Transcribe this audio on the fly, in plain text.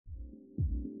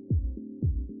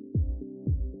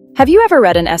Have you ever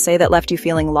read an essay that left you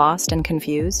feeling lost and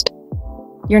confused?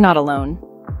 You're not alone.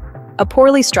 A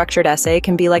poorly structured essay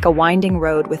can be like a winding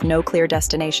road with no clear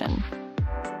destination.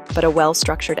 But a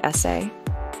well-structured essay?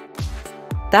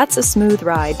 That's a smooth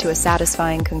ride to a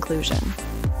satisfying conclusion.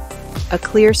 A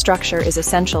clear structure is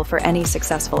essential for any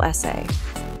successful essay.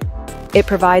 It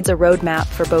provides a roadmap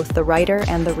for both the writer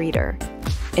and the reader,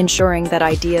 ensuring that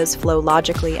ideas flow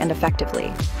logically and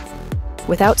effectively.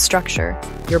 Without structure,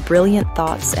 your brilliant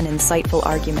thoughts and insightful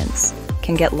arguments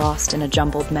can get lost in a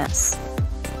jumbled mess.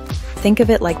 Think of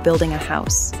it like building a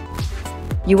house.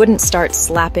 You wouldn't start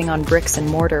slapping on bricks and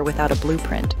mortar without a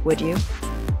blueprint, would you?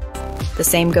 The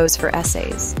same goes for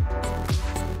essays.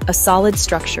 A solid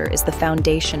structure is the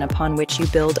foundation upon which you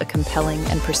build a compelling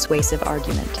and persuasive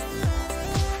argument.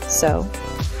 So,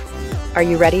 are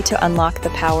you ready to unlock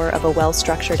the power of a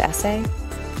well-structured essay?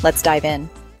 Let's dive in.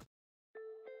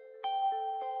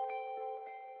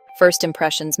 First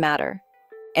impressions matter,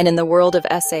 and in the world of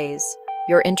essays,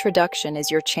 your introduction is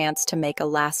your chance to make a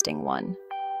lasting one.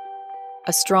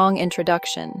 A strong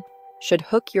introduction should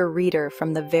hook your reader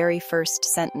from the very first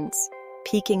sentence,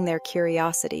 piquing their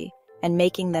curiosity and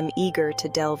making them eager to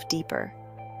delve deeper.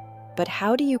 But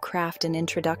how do you craft an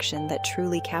introduction that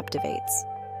truly captivates?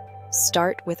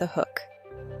 Start with a hook.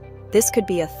 This could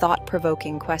be a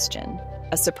thought-provoking question,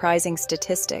 a surprising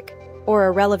statistic, or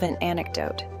a relevant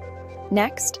anecdote.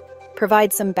 Next,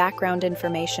 provide some background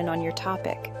information on your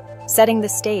topic, setting the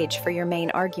stage for your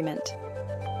main argument.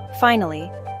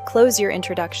 Finally, close your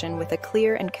introduction with a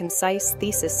clear and concise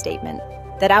thesis statement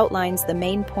that outlines the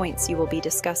main points you will be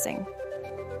discussing.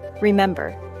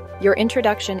 Remember, your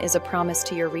introduction is a promise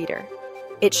to your reader.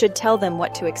 It should tell them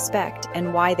what to expect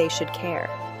and why they should care.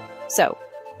 So,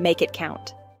 make it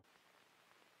count.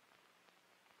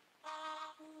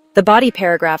 The body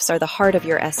paragraphs are the heart of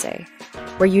your essay,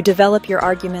 where you develop your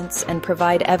arguments and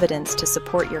provide evidence to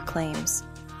support your claims.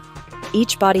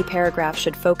 Each body paragraph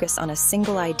should focus on a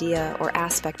single idea or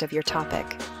aspect of your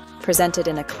topic, presented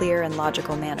in a clear and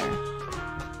logical manner.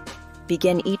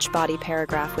 Begin each body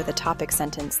paragraph with a topic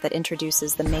sentence that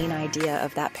introduces the main idea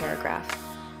of that paragraph.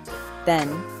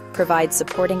 Then, provide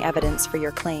supporting evidence for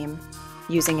your claim,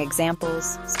 using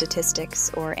examples, statistics,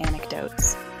 or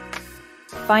anecdotes.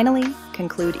 Finally,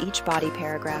 conclude each body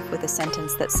paragraph with a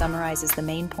sentence that summarizes the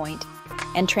main point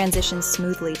and transitions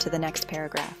smoothly to the next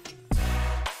paragraph.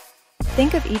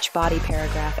 Think of each body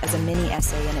paragraph as a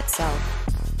mini-essay in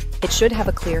itself. It should have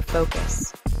a clear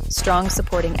focus, strong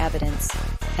supporting evidence,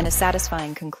 and a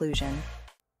satisfying conclusion.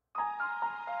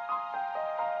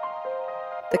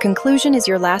 The conclusion is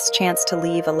your last chance to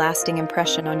leave a lasting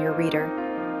impression on your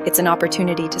reader. It's an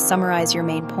opportunity to summarize your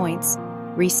main points,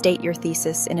 restate your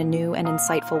thesis in a new and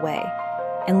insightful way,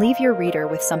 and leave your reader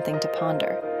with something to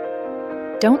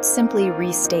ponder. Don't simply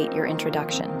restate your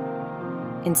introduction.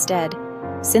 Instead,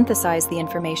 synthesize the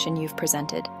information you've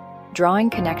presented, drawing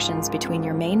connections between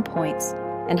your main points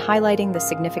and highlighting the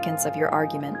significance of your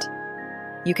argument.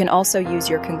 You can also use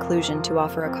your conclusion to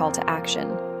offer a call to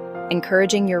action,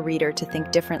 encouraging your reader to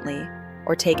think differently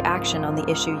or take action on the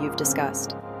issue you've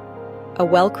discussed. A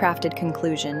well-crafted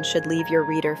conclusion should leave your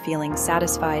reader feeling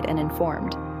satisfied and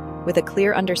informed, with a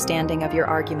clear understanding of your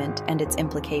argument and its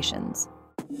implications.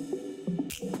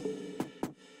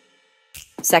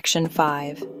 Section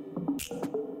 5.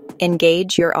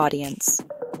 Engage your audience.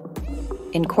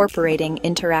 Incorporating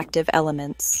interactive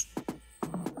elements.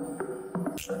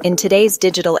 In today's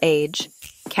digital age,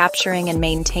 capturing and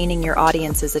maintaining your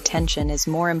audience's attention is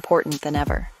more important than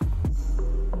ever.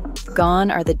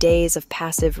 Gone are the days of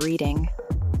passive reading.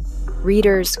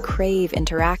 Readers crave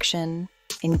interaction,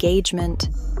 engagement,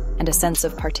 and a sense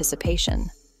of participation.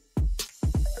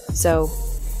 So,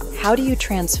 how do you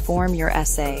transform your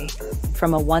essay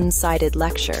from a one-sided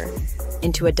lecture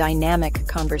into a dynamic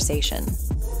conversation?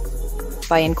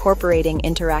 By incorporating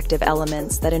interactive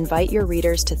elements that invite your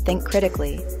readers to think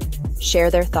critically, share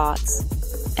their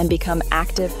thoughts, and become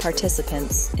active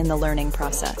participants in the learning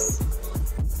process.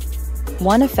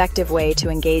 One effective way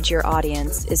to engage your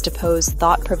audience is to pose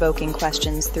thought-provoking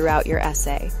questions throughout your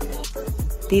essay.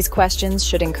 These questions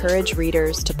should encourage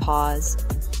readers to pause,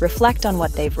 reflect on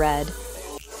what they've read,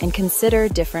 and consider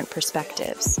different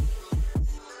perspectives.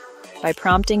 By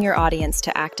prompting your audience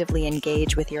to actively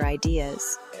engage with your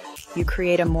ideas, you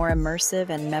create a more immersive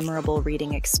and memorable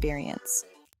reading experience.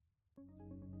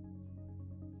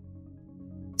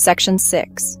 Section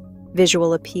 6.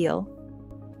 Visual appeal.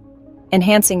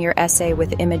 Enhancing your essay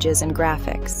with images and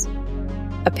graphics.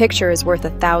 A picture is worth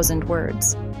 1,000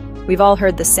 words. We've all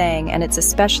heard the saying, and it's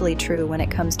especially true when it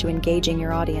comes to engaging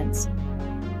your audience.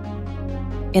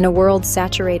 In a world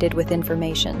saturated with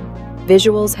information,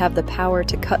 Visuals have the power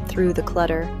to cut through the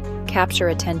clutter, capture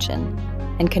attention,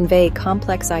 and convey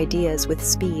complex ideas with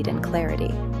speed and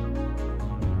clarity.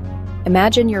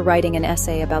 Imagine you're writing an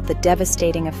essay about the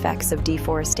devastating effects of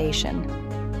deforestation.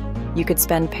 You could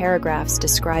spend paragraphs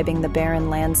describing the barren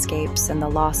landscapes and the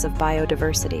loss of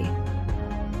biodiversity.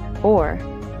 Or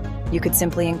you could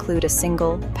simply include a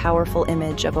single, powerful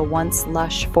image of a once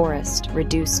lush forest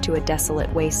reduced to a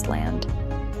desolate wasteland.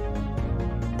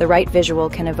 The right visual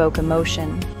can evoke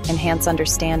emotion, enhance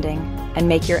understanding, and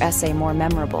make your essay more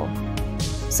memorable.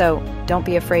 So, don't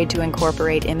be afraid to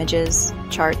incorporate images,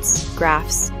 charts,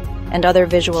 graphs, and other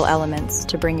visual elements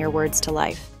to bring your words to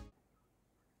life.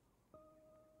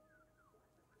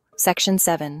 Section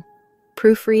 7.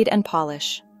 Proofread and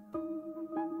polish.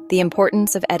 The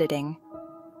importance of editing.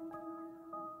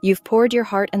 You've poured your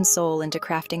heart and soul into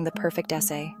crafting the perfect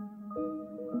essay.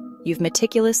 You've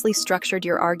meticulously structured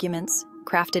your arguments,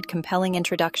 crafted compelling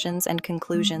introductions and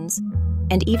conclusions,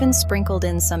 and even sprinkled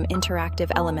in some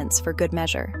interactive elements for good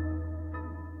measure.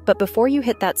 But before you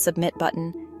hit that submit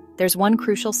button, there's one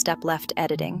crucial step left: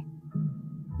 editing.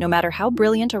 No matter how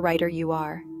brilliant a writer you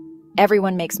are,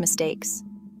 everyone makes mistakes.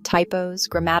 Typos,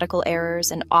 grammatical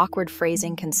errors, and awkward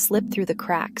phrasing can slip through the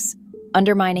cracks,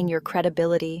 undermining your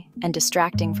credibility and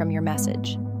distracting from your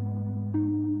message.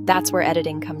 That's where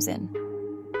editing comes in.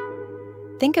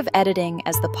 Think of editing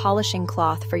as the polishing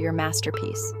cloth for your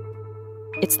masterpiece.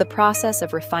 It's the process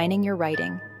of refining your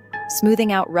writing,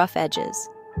 smoothing out rough edges,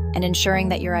 and ensuring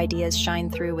that your ideas shine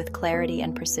through with clarity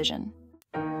and precision.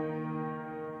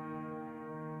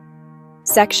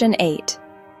 Section 8.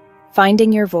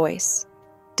 Finding your voice.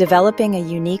 Developing a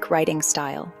unique writing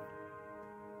style.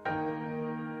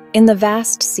 In the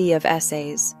vast sea of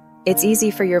essays, it's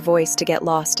easy for your voice to get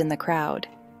lost in the crowd.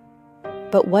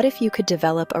 But what if you could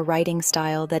develop a writing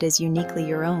style that is uniquely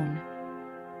your own?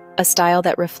 A style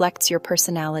that reflects your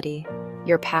personality,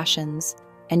 your passions,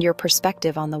 and your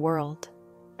perspective on the world.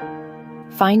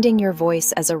 Finding your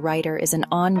voice as a writer is an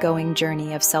ongoing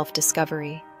journey of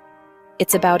self-discovery.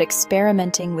 It's about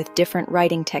experimenting with different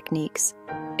writing techniques,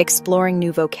 exploring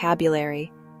new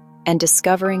vocabulary, and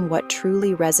discovering what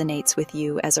truly resonates with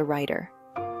you as a writer.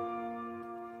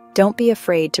 Don't be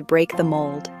afraid to break the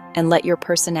mold and let your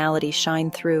personality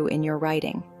shine through in your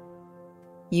writing.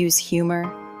 Use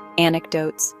humor,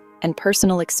 anecdotes, and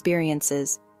personal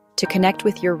experiences to connect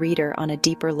with your reader on a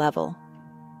deeper level.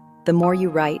 The more you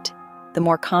write, the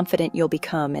more confident you'll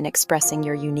become in expressing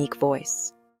your unique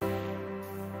voice.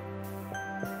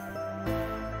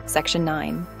 Section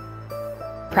 9.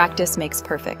 Practice makes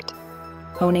perfect.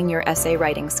 Honing your essay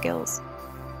writing skills.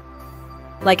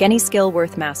 Like any skill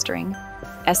worth mastering,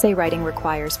 essay writing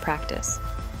requires practice.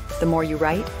 The more you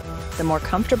write, the more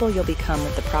comfortable you'll become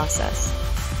with the process.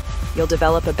 You'll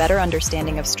develop a better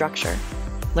understanding of structure,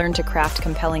 learn to craft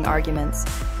compelling arguments,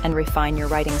 and refine your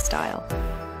writing style.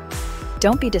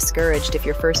 Don't be discouraged if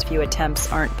your first few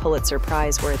attempts aren't Pulitzer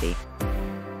Prize worthy.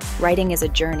 Writing is a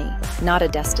journey, not a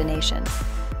destination.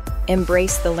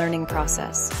 Embrace the learning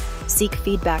process, seek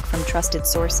feedback from trusted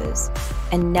sources,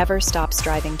 and never stop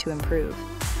striving to improve.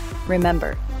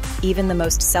 Remember, even the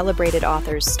most celebrated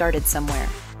authors started somewhere.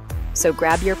 So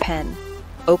grab your pen,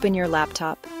 open your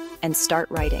laptop, and start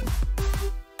writing.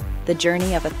 The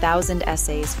journey of 1,000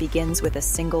 essays begins with a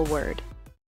single word.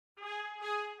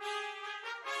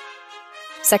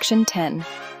 Section 10.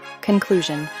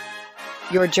 Conclusion.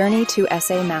 Your journey to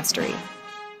essay mastery.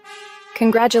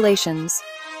 Congratulations!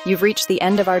 You've reached the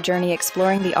end of our journey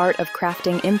exploring the art of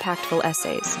crafting impactful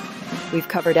essays. We've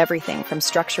covered everything from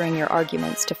structuring your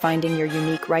arguments to finding your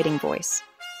unique writing voice.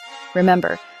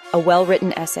 Remember, a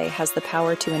well-written essay has the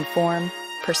power to inform,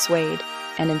 persuade,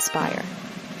 and inspire.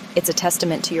 It's a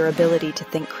testament to your ability to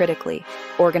think critically,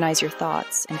 organize your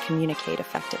thoughts, and communicate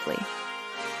effectively.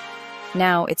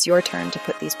 Now it's your turn to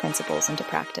put these principles into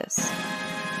practice.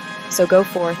 So go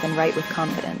forth and write with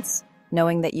confidence,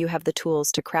 knowing that you have the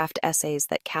tools to craft essays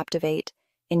that captivate,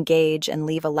 engage, and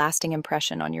leave a lasting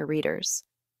impression on your readers.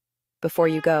 Before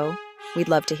you go, we'd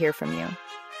love to hear from you.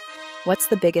 What's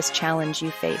the biggest challenge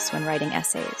you face when writing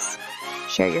essays?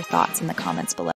 Share your thoughts in the comments below.